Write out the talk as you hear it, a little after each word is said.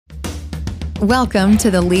Welcome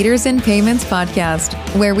to the Leaders in Payments podcast,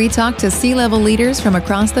 where we talk to C-level leaders from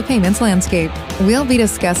across the payments landscape. We'll be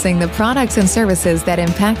discussing the products and services that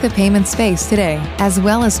impact the payment space today, as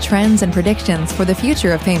well as trends and predictions for the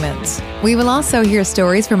future of payments. We will also hear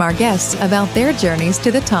stories from our guests about their journeys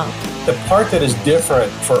to the top. The part that is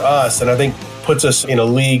different for us, and I think puts us in a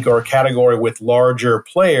league or a category with larger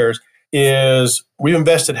players, is we've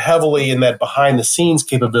invested heavily in that behind-the-scenes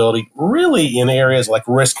capability, really in areas like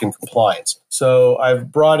risk and compliance. So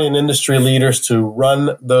I've brought in industry leaders to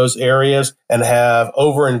run those areas and have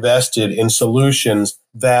overinvested in solutions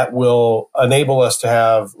that will enable us to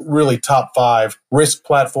have really top 5 risk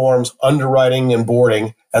platforms, underwriting and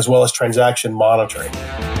boarding, as well as transaction monitoring.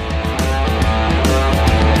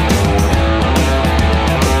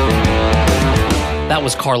 That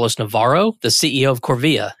was Carlos Navarro, the CEO of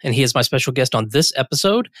Corvia, and he is my special guest on this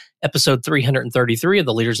episode 333 of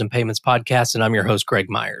the Leaders in Payments podcast, and I'm your host, Greg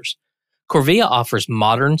Myers. Corvia offers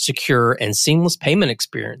modern, secure, and seamless payment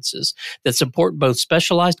experiences that support both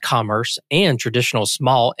specialized commerce and traditional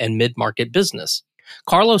small and mid-market business.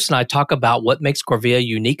 Carlos and I talk about what makes Corvia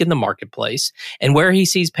unique in the marketplace and where he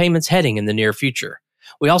sees payments heading in the near future.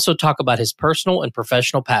 We also talk about his personal and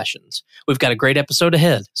professional passions. We've got a great episode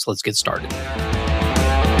ahead, so let's get started.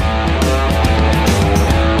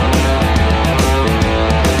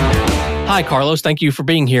 Hi, Carlos. Thank you for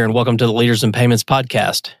being here and welcome to the Leaders in Payments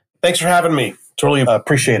podcast. Thanks for having me. Totally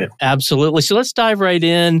appreciate it. Absolutely. So let's dive right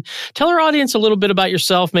in. Tell our audience a little bit about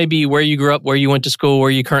yourself, maybe where you grew up, where you went to school,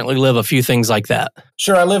 where you currently live, a few things like that.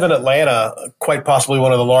 Sure. I live in Atlanta, quite possibly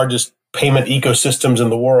one of the largest payment ecosystems in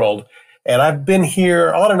the world. And I've been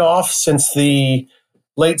here on and off since the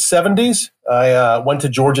late 70s. I went to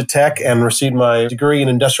Georgia Tech and received my degree in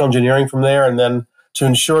industrial engineering from there. And then to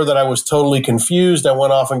ensure that I was totally confused, I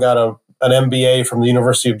went off and got an MBA from the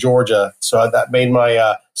University of Georgia. So that made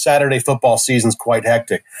my Saturday football seasons quite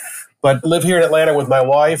hectic. But live here in Atlanta with my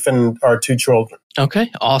wife and our 2 children. Okay,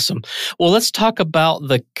 awesome. Well, let's talk about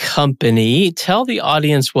the company. Tell the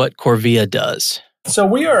audience what Corvia does. So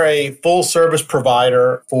we are a full service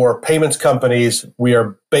provider for payments companies. We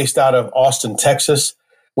are based out of Austin, Texas,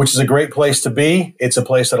 which is a great place to be. It's a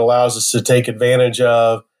place that allows us to take advantage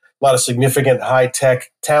of a lot of significant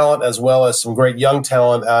high-tech talent, as well as some great young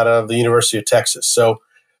talent out of the University of Texas. So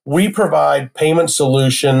we provide payment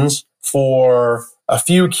solutions for a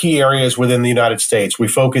few key areas within the United States. We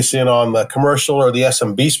focus in on the commercial or the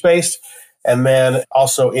SMB space, and then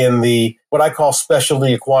also in the what I call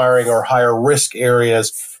specialty acquiring or higher risk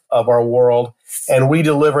areas of our world. And we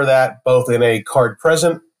deliver that both in a card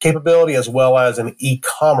present capability as well as an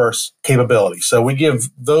e-commerce capability. So we give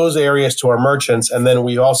those areas to our merchants, and then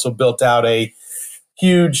we also built out a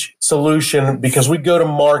huge solution because we go to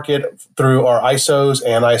market through our ISOs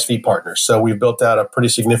and ISV partners. So we've built out a pretty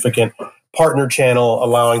significant partner channel,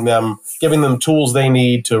 giving them tools they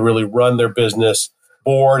need to really run their business,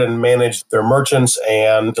 board and manage their merchants,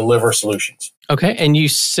 and deliver solutions. Okay, and you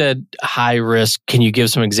said high risk. Can you give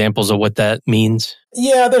some examples of what that means?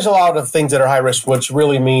 Yeah, there's a lot of things that are high risk, which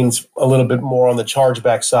really means a little bit more on the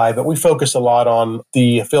chargeback side, but we focus a lot on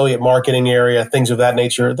the affiliate marketing area, things of that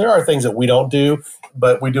nature. There are things that we don't do,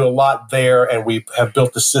 but we do a lot there, and we have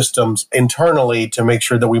built the systems internally to make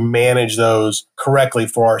sure that we manage those correctly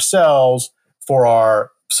for ourselves, for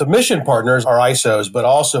our submission partners, our ISOs, but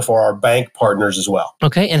also for our bank partners as well.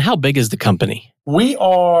 Okay, and how big is the company? We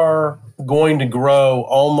are going to grow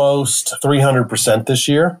almost 300% this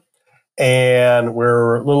year. And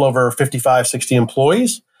we're a little over 55, 60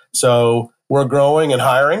 employees. So we're growing and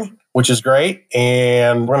hiring, which is great.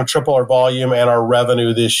 And we're going to triple our volume and our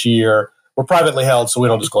revenue this year. We're privately held, so we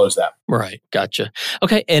don't disclose that. Right. Gotcha.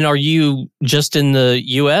 Okay. And are you just in the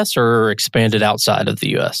U.S. or expanded outside of the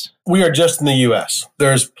U.S.? We are just in the U.S.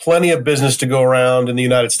 There's plenty of business to go around in the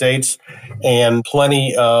United States and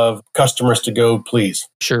plenty of customers to go please.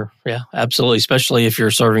 Sure. Yeah, absolutely. Especially if you're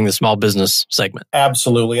serving the small business segment.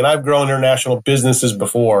 Absolutely. And I've grown international businesses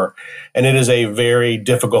before, and it is a very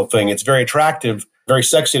difficult thing. It's very attractive, very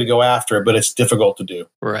sexy to go after, but it's difficult to do.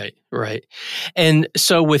 Right, right. And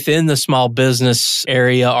so within the small business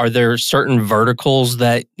area, are there certain verticals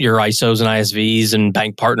that your ISOs and ISVs and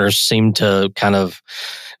bank partners seem to kind of,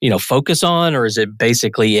 focus on, or is it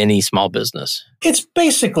basically any small business? It's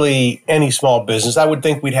basically any small business. I would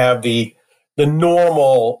think we'd have the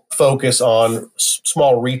normal focus on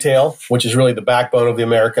small retail, which is really the backbone of the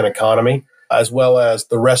American economy, as well as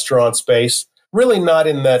the restaurant space. Really not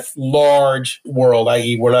in that large world,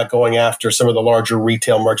 i.e. we're not going after some of the larger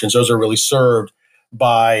retail merchants. Those are really served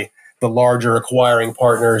by the larger acquiring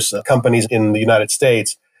partners, companies in the United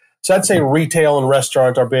States. So I'd say retail and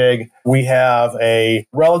restaurant are big. We have a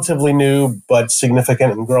relatively new but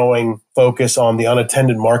significant and growing focus on the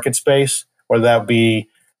unattended market space, whether that be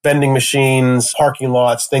vending machines, parking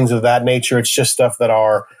lots, things of that nature. It's just stuff that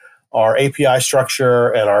our API structure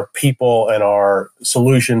and our people and our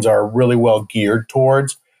solutions are really well geared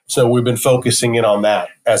towards. So we've been focusing in on that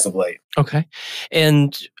as of late. Okay.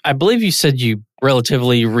 And I believe you said you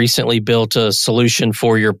relatively recently built a solution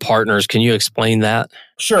for your partners. Can you explain that?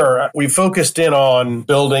 Sure. We focused in on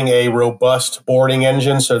building a robust boarding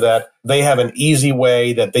engine so that they have an easy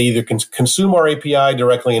way that they either can consume our API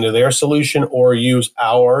directly into their solution or use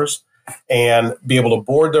ours and be able to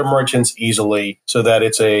board their merchants easily so that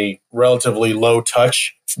it's a relatively low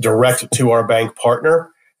touch direct to our bank partner.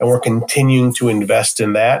 And we're continuing to invest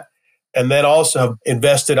in that. And then also have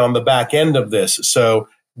invested on the back end of this. So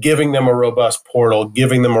giving them a robust portal,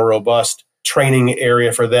 giving them a robust training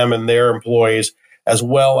area for them and their employees, as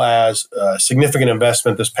well as significant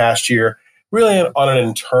investment this past year, really on an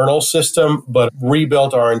internal system, but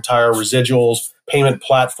rebuilt our entire residuals payment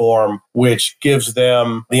platform, which gives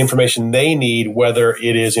them the information they need, whether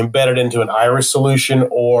it is embedded into an Iris solution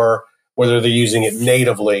or whether they're using it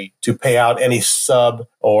natively to pay out any sub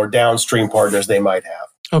or downstream partners they might have.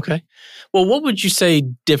 Okay. Well, what would you say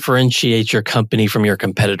differentiates your company from your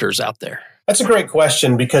competitors out there? That's a great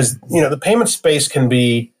question because, the payment space can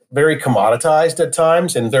be very commoditized at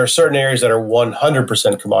times, and there are certain areas that are 100%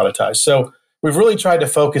 commoditized. So we've really tried to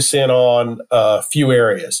focus in on a few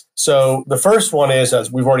areas. So the first one is,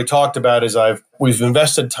 as we've already talked about, we've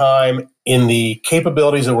invested time in the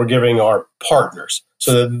capabilities that we're giving our partners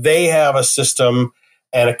so that they have a system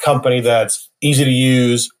and a company that's easy to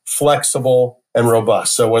use, flexible, and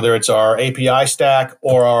robust. So whether it's our API stack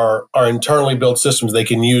or our internally built systems, they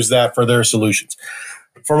can use that for their solutions.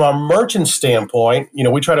 From a merchant standpoint,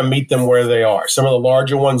 we try to meet them where they are. Some of the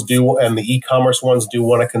larger ones do, and the e-commerce ones do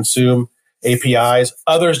want to consume APIs.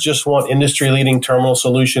 Others just want industry-leading terminal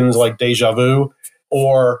solutions like Deja Vu,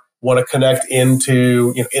 or want to connect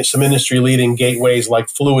into some industry-leading gateways like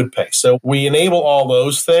Fluid Pay. So we enable all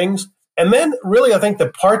those things. And then really, I think the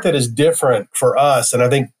part that is different for us, and I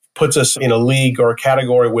think puts us in a league or a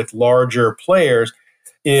category with larger players,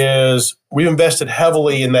 is we've invested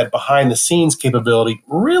heavily in that behind-the-scenes capability,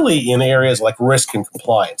 really in areas like risk and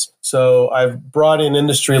compliance. So I've brought in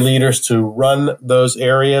industry leaders to run those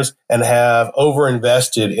areas and have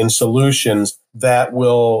overinvested in solutions that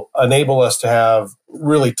will enable us to have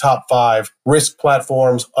really top 5 risk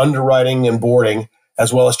platforms, underwriting and boarding,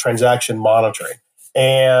 as well as transaction monitoring.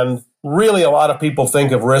 And really, a lot of people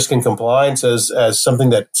think of risk and compliance as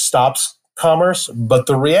something that stops commerce, but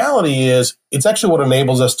the reality is it's actually what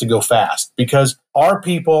enables us to go fast because our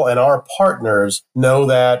people and our partners know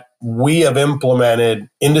that we have implemented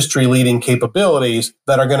industry-leading capabilities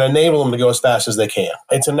that are going to enable them to go as fast as they can.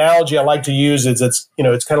 It's an analogy I like to use is it's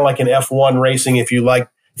kind of like in F1 racing. If you like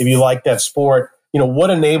that sport, what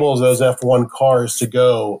enables those F1 cars to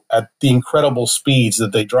go at the incredible speeds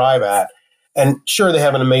that they drive at? And sure, they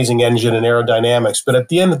have an amazing engine and aerodynamics, but at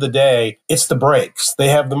the end of the day, it's the brakes. They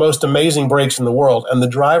have the most amazing brakes in the world, and the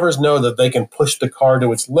drivers know that they can push the car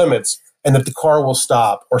to its limits and that the car will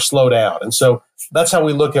stop or slow down. And so that's how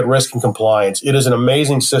we look at risk and compliance. It is an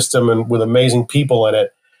amazing system and with amazing people in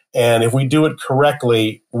it. And if we do it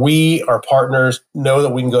correctly, our partners, know that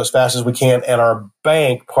we can go as fast as we can, and our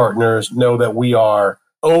bank partners know that we are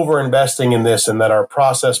over-investing in this and that our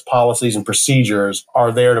process, policies, and procedures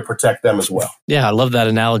are there to protect them as well. Yeah, I love that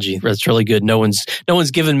analogy. That's really good. No one's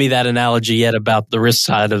given me that analogy yet about the risk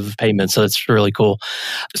side of payments, so it's really cool.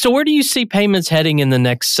 So where do you see payments heading in the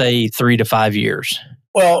next, say, 3 to 5 years?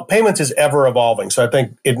 Well, payments is ever evolving, so I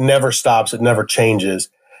think it never stops, it never changes.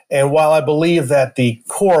 And while I believe that the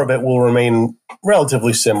core of it will remain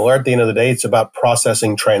relatively similar, at the end of the day, it's about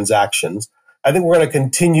processing transactions. I think we're going to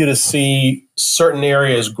continue to see certain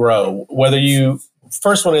areas grow.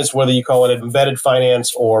 First one is whether you call it embedded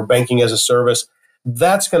finance or banking as a service,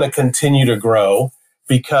 that's going to continue to grow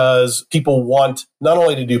because people want not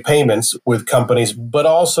only to do payments with companies, but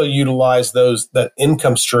also utilize that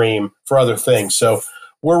income stream for other things. So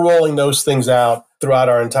we're rolling those things out throughout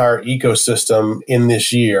our entire ecosystem in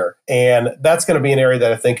this year. And that's going to be an area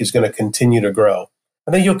that I think is going to continue to grow.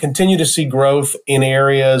 I think you'll continue to see growth in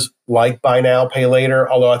areas like buy now, pay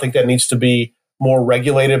later, although I think that needs to be more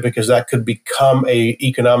regulated because that could become an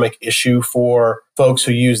economic issue for folks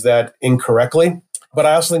who use that incorrectly. But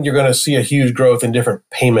I also think you're going to see a huge growth in different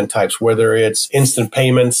payment types, whether it's instant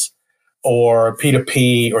payments or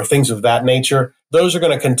P2P or things of that nature. those are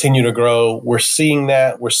going to continue to grow. We're seeing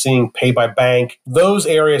that. We're seeing pay by bank. Those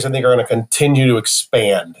areas, I think, are going to continue to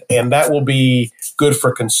expand. And that will be good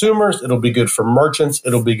for consumers. It'll be good for merchants.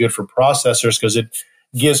 It'll be good for processors because it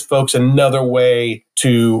gives folks another way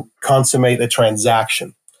to consummate a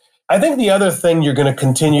transaction. I think the other thing you're going to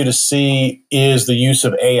continue to see is the use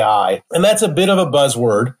of AI. And that's a bit of a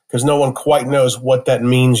buzzword because no one quite knows what that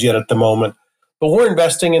means yet at the moment. But we're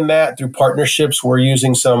investing in that through partnerships. We're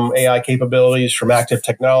using some AI capabilities from Active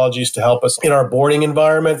Technologies to help us in our boarding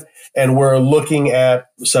environment. And we're looking at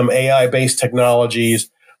some AI-based technologies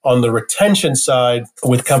on the retention side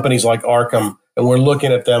with companies like Arkham. And we're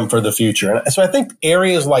looking at them for the future. And so I think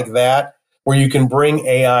areas like that where you can bring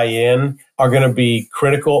AI in are going to be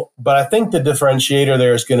critical. But I think the differentiator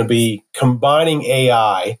there is going to be combining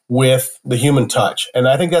AI with the human touch. And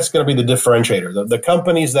I think that's going to be the differentiator. The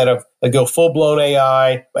companies that go full-blown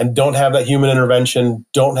AI and don't have that human intervention,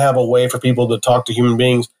 don't have a way for people to talk to human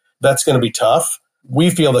beings, that's going to be tough.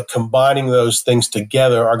 We feel that combining those things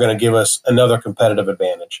together are going to give us another competitive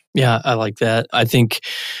advantage. Yeah, I like that. I think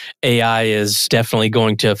AI is definitely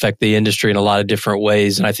going to affect the industry in a lot of different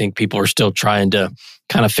ways. And I think people are still trying to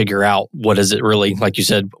kind of figure out what is it really, like you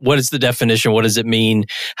said, what is the definition? What does it mean?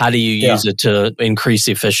 How do you use it to increase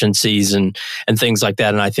efficiencies and things like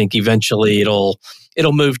that? And I think eventually it'll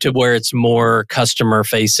move to where it's more customer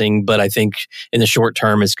facing, but I think in the short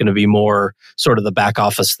term, it's going to be more sort of the back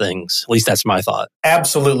office things. At least that's my thought.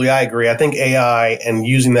 Absolutely. I agree. I think AI and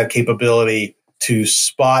using that capability to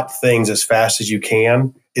spot things as fast as you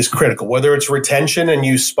can is critical, whether it's retention and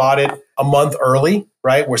you spot it a month early,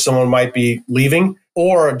 right, where someone might be leaving,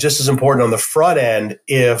 or just as important on the front end,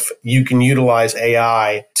 if you can utilize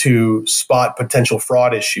AI to spot potential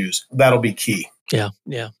fraud issues, that'll be key.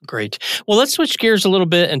 Yeah, great. Well, let's switch gears a little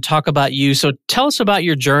bit and talk about you. So tell us about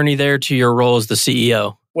your journey there to your role as the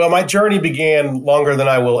CEO. Well, my journey began longer than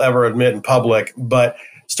I will ever admit in public, but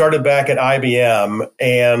started back at IBM.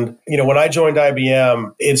 And, when I joined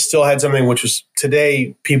IBM, it still had something which was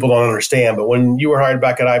today people don't understand. But when you were hired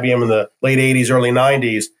back at IBM in the late 80s, early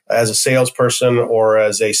 90s as a salesperson or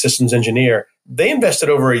as a systems engineer, they invested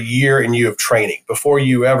over a year in you of training before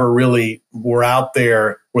you ever really were out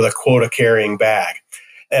there with a quota carrying bag.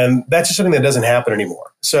 And that's just something that doesn't happen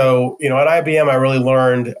anymore. So, at IBM, I really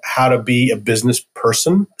learned how to be a business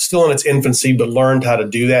person, still in its infancy, but learned how to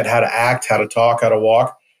do that, how to act, how to talk, how to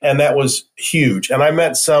walk. And that was huge. And I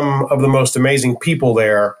met some of the most amazing people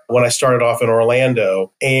there when I started off in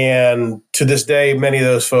Orlando. And to this day, many of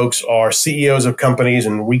those folks are CEOs of companies,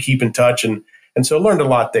 and we keep in touch. And so learned a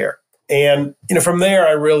lot there. And, from there,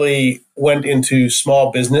 I really went into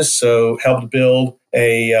small business. So helped build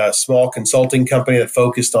a small consulting company that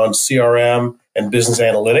focused on CRM and business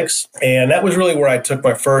analytics. And that was really where I took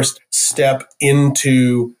my first step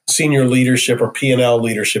into senior leadership or P&L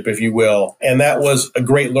leadership, if you will. And that was a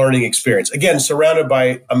great learning experience. Again, surrounded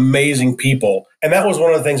by amazing people. And that was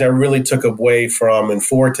one of the things I really took away from in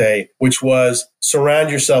Forte, which was surround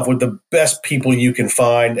yourself with the best people you can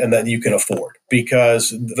find and that you can afford,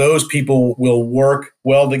 because those people will work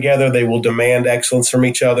well together. They will demand excellence from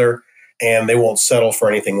each other, and they won't settle for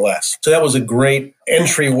anything less. So that was a great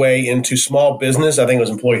entryway into small business. I think it was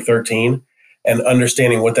employee 13, and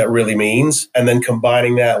understanding what that really means, and then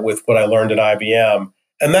combining that with what I learned at IBM.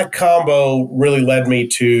 And that combo really led me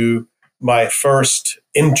to my first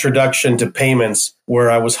introduction to payments,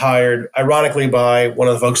 where I was hired, ironically, by one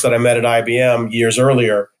of the folks that I met at IBM years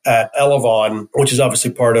earlier at Elevon, which is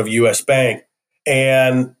obviously part of US Bank,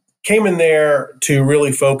 and came in there to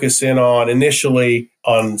really focus in on initially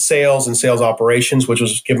on sales and sales operations, which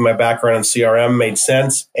was, given my background in CRM, made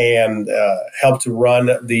sense, and helped to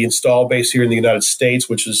run the install base here in the United States,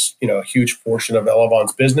 which is a huge portion of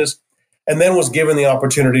Elevon's business. And then was given the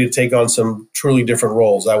opportunity to take on some truly different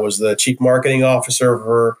roles. I was the chief marketing officer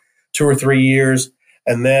for 2 or 3 years,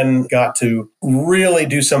 and then got to really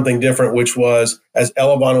do something different, which was, as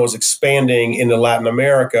Elevon was expanding into Latin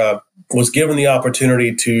America, was given the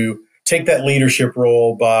opportunity to take that leadership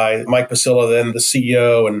role by Mike Pasilla, then the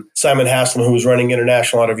CEO, and Simon Haslam, who was running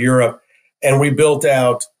international out of Europe. And we built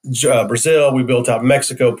out Brazil, we built out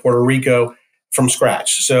Mexico, Puerto Rico from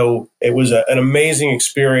scratch. So it was an amazing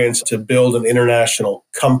experience to build an international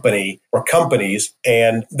company or companies.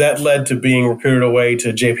 And that led to being recruited away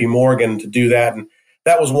to JP Morgan to do that. And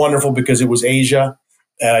that was wonderful because it was Asia,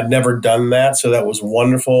 and I'd never done that. So that was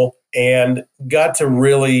wonderful, and got to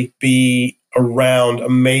really be around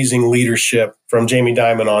amazing leadership from Jamie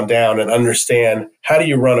Dimon on down, and understand how do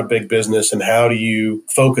you run a big business and how do you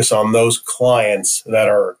focus on those clients that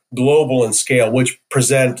are global in scale, which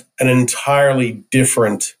present an entirely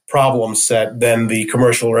different problem set than the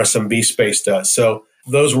commercial or SMB space does. So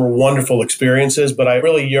those were wonderful experiences, but I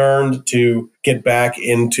really yearned to get back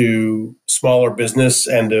into smaller business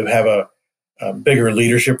and to have a bigger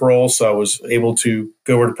leadership role. So I was able to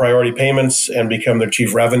go over to Priority Payments and become their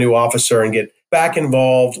chief revenue officer and get back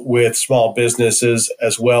involved with small businesses,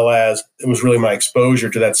 as well as it was really my exposure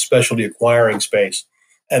to that specialty acquiring space.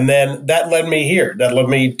 And then that led me here. That led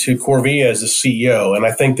me to Corvia as a CEO. And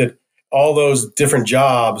I think that all those different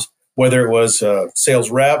jobs, whether it was a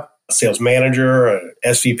sales rep, a sales manager, a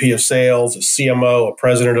SVP of sales, a CMO, a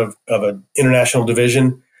president of an international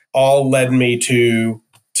division, all led me to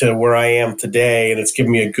where I am today. And it's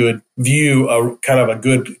given me a good view, kind of a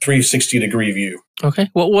good 360-degree view. Okay.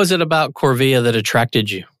 What was it about Corvia that attracted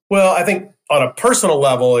you? Well, I think on a personal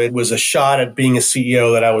level, it was a shot at being a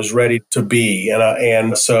CEO that I was ready to be.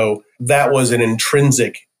 And so that was an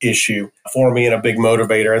intrinsic issue for me and a big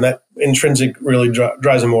motivator. And that intrinsic really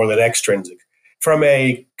drives me more than extrinsic. From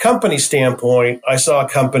a company standpoint, I saw a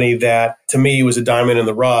company that to me was a diamond in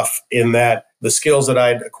the rough in that the skills that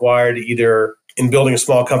I'd acquired either in building a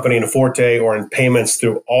small company in a Forte or in payments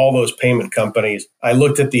through all those payment companies, I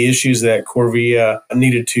looked at the issues that Corvia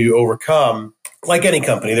needed to overcome. Like any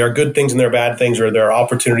company, there are good things and there are bad things, or there are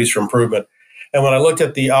opportunities for improvement. And when I looked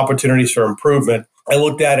at the opportunities for improvement, I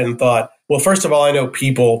looked at it and thought, well, first of all, I know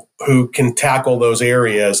people who can tackle those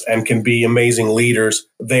areas and can be amazing leaders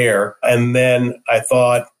there. And then I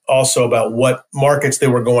thought also about what markets they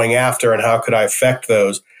were going after and how could I affect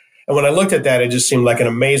those. And when I looked at that, it just seemed like an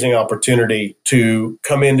amazing opportunity to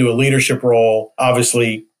come into a leadership role,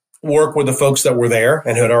 obviously work with the folks that were there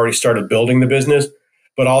and who had already started building the business,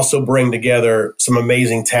 but also bring together some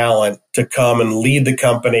amazing talent to come and lead the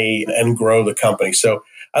company and grow the company. So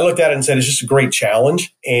I looked at it and said, it's just a great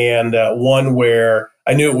challenge and one where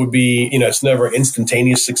I knew it would be, it's never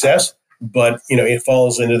instantaneous success, but, it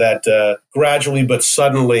falls into that gradually but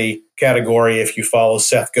suddenly category if you follow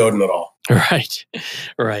Seth Godin at all. Right.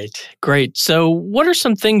 Great. So what are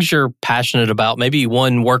some things you're passionate about? Maybe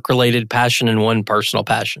one work-related passion and one personal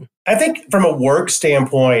passion. I think from a work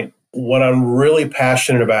standpoint, what I'm really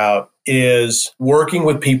passionate about is working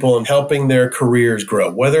with people and helping their careers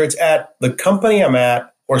grow, whether it's at the company I'm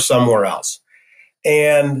at or somewhere else.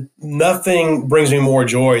 And nothing brings me more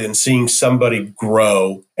joy than seeing somebody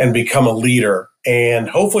grow and become a leader. And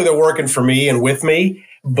hopefully they're working for me and with me.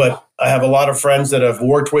 But I have a lot of friends that I've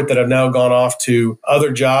worked with that have now gone off to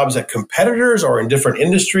other jobs at competitors or in different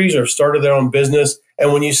industries or have started their own business.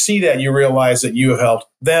 And when you see that, you realize that you have helped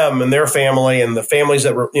them and their family and the families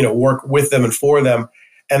that work with them and for them.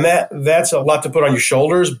 And that's a lot to put on your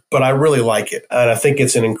shoulders, but I really like it. And I think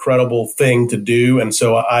it's an incredible thing to do. And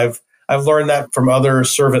so I've learned that from other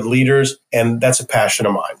servant leaders, and that's a passion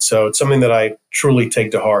of mine. So it's something that I truly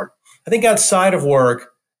take to heart. I think outside of work,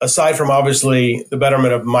 aside from obviously the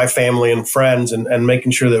betterment of my family and friends and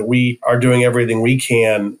making sure that we are doing everything we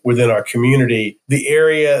can within our community, the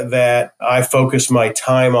area that I focus my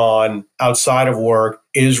time on outside of work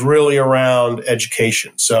is really around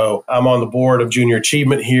education. So I'm on the board of Junior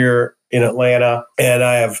Achievement here in Atlanta, and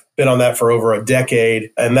I have been on that for over a decade.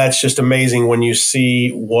 And that's just amazing when you see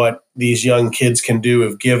what these young kids can do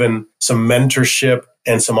if given some mentorship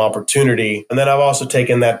and some opportunity. And then I've also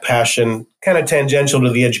taken that passion kind of tangential to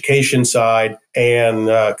the education side and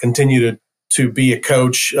continue to be a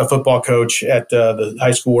coach, a football coach at the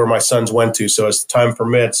high school where my sons went to. So as time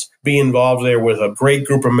permits, be involved there with a great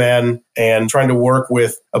group of men and trying to work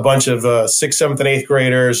with a bunch of 6th, 7th, and 8th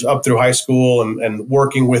graders up through high school and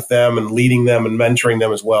working with them and leading them and mentoring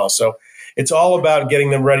them as well. So it's all about getting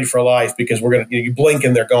them ready for life because you blink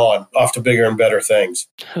and they're gone off to bigger and better things.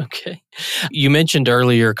 Okay. You mentioned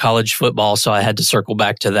earlier college football, so I had to circle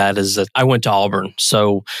back to that as I went to Auburn.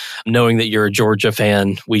 So knowing that you're a Georgia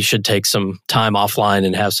fan, we should take some time offline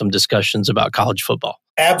and have some discussions about college football.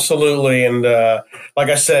 Absolutely. And like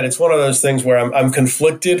I said, it's one of those things where I'm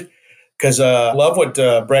conflicted because I love what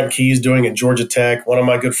Brent Key's doing at Georgia Tech. One of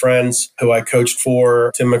my good friends who I coached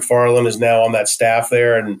for, Tim McFarland, is now on that staff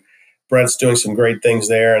there. And Brent's doing some great things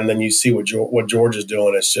there. And then you see what Georgia's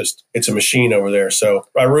doing. It's a machine over there. So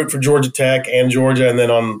I root for Georgia Tech and Georgia. And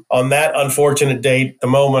then on that unfortunate date, the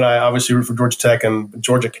moment I obviously root for Georgia Tech, and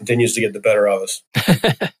Georgia continues to get the better of us.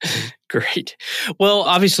 Great. Well,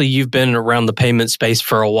 obviously you've been around the payment space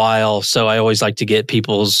for a while, so I always like to get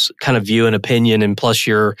people's kind of view and opinion, and plus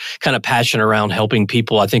your kind of passion around helping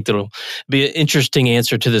people. I think that'll be an interesting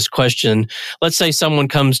answer to this question. Let's say someone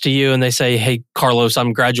comes to you and they say, hey, Carlos,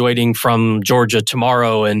 I'm graduating from Georgia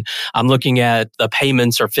tomorrow and I'm looking at the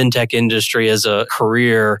payments or fintech industry as a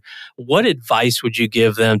career. What advice would you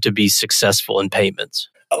give them to be successful in payments?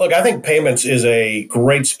 Look, I think payments is a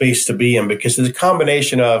great space to be in because it's a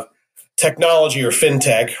combination of technology or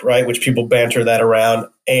fintech, right, which people banter that around,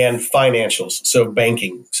 and financials, so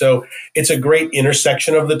banking. So it's a great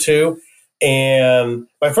intersection of the two. And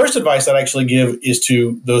my first advice I'd actually give is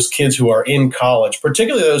to those kids who are in college,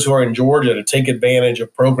 particularly those who are in Georgia, to take advantage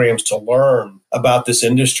of programs to learn about this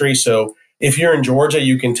industry. So if you're in Georgia,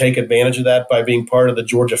 you can take advantage of that by being part of the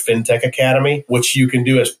Georgia FinTech Academy, which you can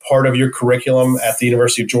do as part of your curriculum at the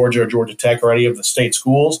University of Georgia or Georgia Tech or any of the state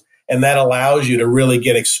schools. And that allows you to really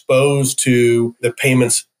get exposed to the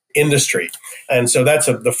payments industry. And so that's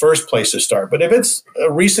the first place to start. But if it's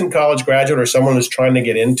a recent college graduate or someone who's trying to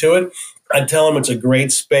get into it, I'd tell them it's a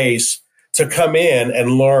great space to come in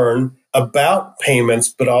and learn about payments,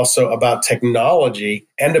 but also about technology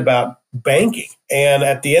and about banking. And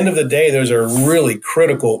at the end of the day, those are really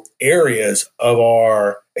critical areas of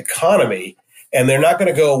our economy, and they're not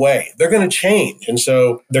going to go away. They're going to change. And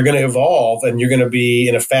so they're going to evolve, and you're going to be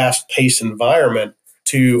in a fast-paced environment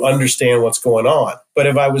to understand what's going on. But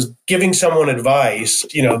if I was giving someone advice,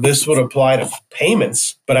 this would apply to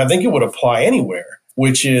payments, but I think it would apply anywhere,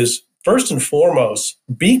 which is first and foremost,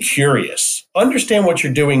 be curious. Understand what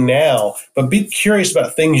you're doing now, but be curious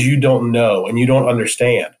about things you don't know and you don't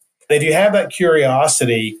understand. And if you have that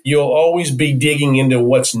curiosity, you'll always be digging into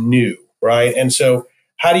what's new, right? And so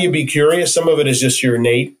how do you be curious? Some of it is just your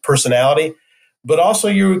innate personality, but also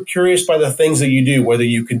you're curious by the things that you do, whether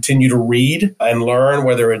you continue to read and learn,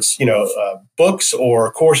 whether it's, books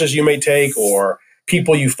or courses you may take or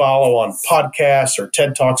people you follow on podcasts or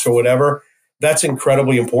TED Talks or whatever. That's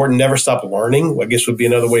incredibly important. Never stop learning, I guess would be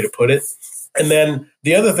another way to put it. And then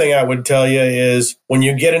the other thing I would tell you is when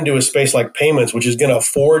you get into a space like payments, which is going to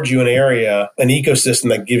afford you an area, an ecosystem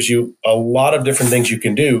that gives you a lot of different things you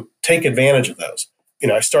can do, take advantage of those.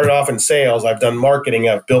 I started off in sales. I've done marketing.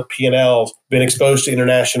 I've built P&Ls, been exposed to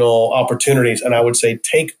international opportunities. And I would say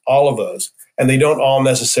take all of those. And they don't all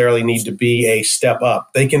necessarily need to be a step up.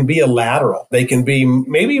 They can be a lateral. They can be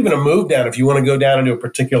maybe even a move down if you want to go down into a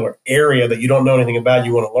particular area that you don't know anything about,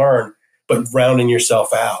 you want to learn, but rounding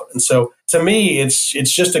yourself out. And so to me, it's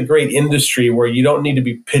just a great industry where you don't need to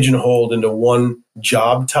be pigeonholed into one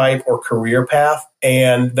job type or career path,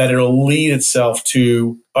 and that it'll lead itself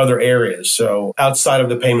to other areas. So outside of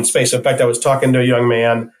the payment space. In fact, I was talking to a young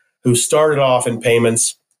man who started off in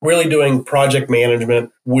payments, really doing project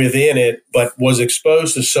management within it, but was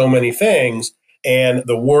exposed to so many things. And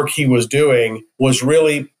the work he was doing was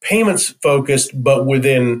really payments focused, but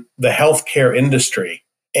within the healthcare industry.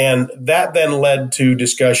 And that then led to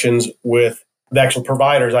discussions with the actual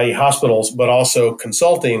providers, i.e. hospitals, but also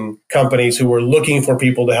consulting companies who were looking for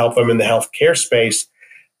people to help them in the healthcare space.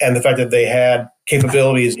 And the fact that they had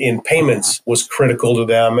capabilities in payments was critical to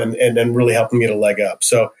them and really helped them get a leg up.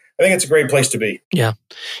 So I think it's a great place to be. Yeah.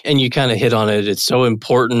 And you kind of hit on it. It's so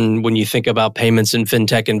important when you think about payments and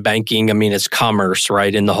fintech and banking. I mean, it's commerce,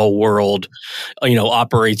 right? And the whole world,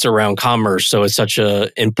 operates around commerce. So it's such an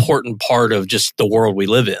important part of just the world we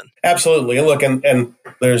live in. Absolutely. And look, and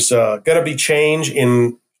there's going to be change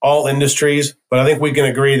in all industries, but I think we can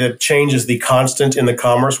agree that change is the constant in the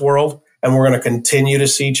commerce world. And we're going to continue to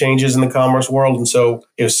see changes in the commerce world. And so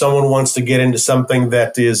if someone wants to get into something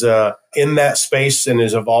that is in that space and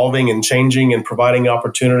is evolving and changing and providing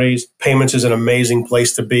opportunities, payments is an amazing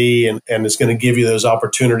place to be. And it's going to give you those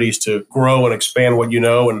opportunities to grow and expand what you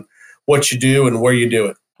know and what you do and where you do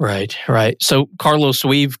it. Right, right. So, Carlos,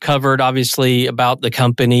 we've covered obviously about the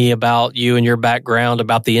company, about you and your background,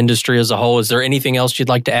 about the industry as a whole. Is there anything else you'd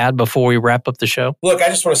like to add before we wrap up the show? Look, I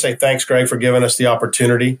just want to say thanks, Greg, for giving us the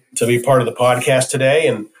opportunity to be part of the podcast today.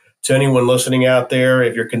 And to anyone listening out there,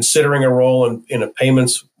 if you're considering a role in a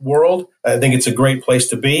payments world, I think it's a great place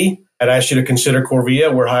to be. I'd ask you to consider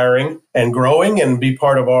Corvia. We're hiring and growing and be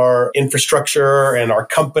part of our infrastructure and our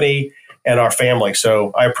company and our family.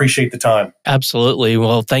 So I appreciate the time. Absolutely.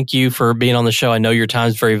 Well, thank you for being on the show. I know your time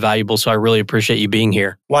is very valuable, so I really appreciate you being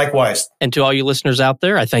here. Likewise. And to all you listeners out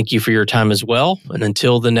there, I thank you for your time as well. And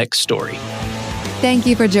until the next story. Thank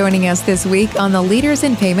you for joining us this week on the Leaders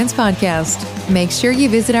in Payments podcast. Make sure you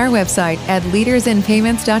visit our website at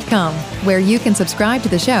leadersinpayments.com, where you can subscribe to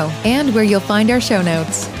the show and where you'll find our show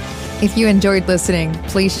notes. If you enjoyed listening,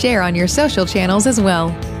 please share on your social channels as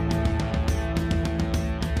well.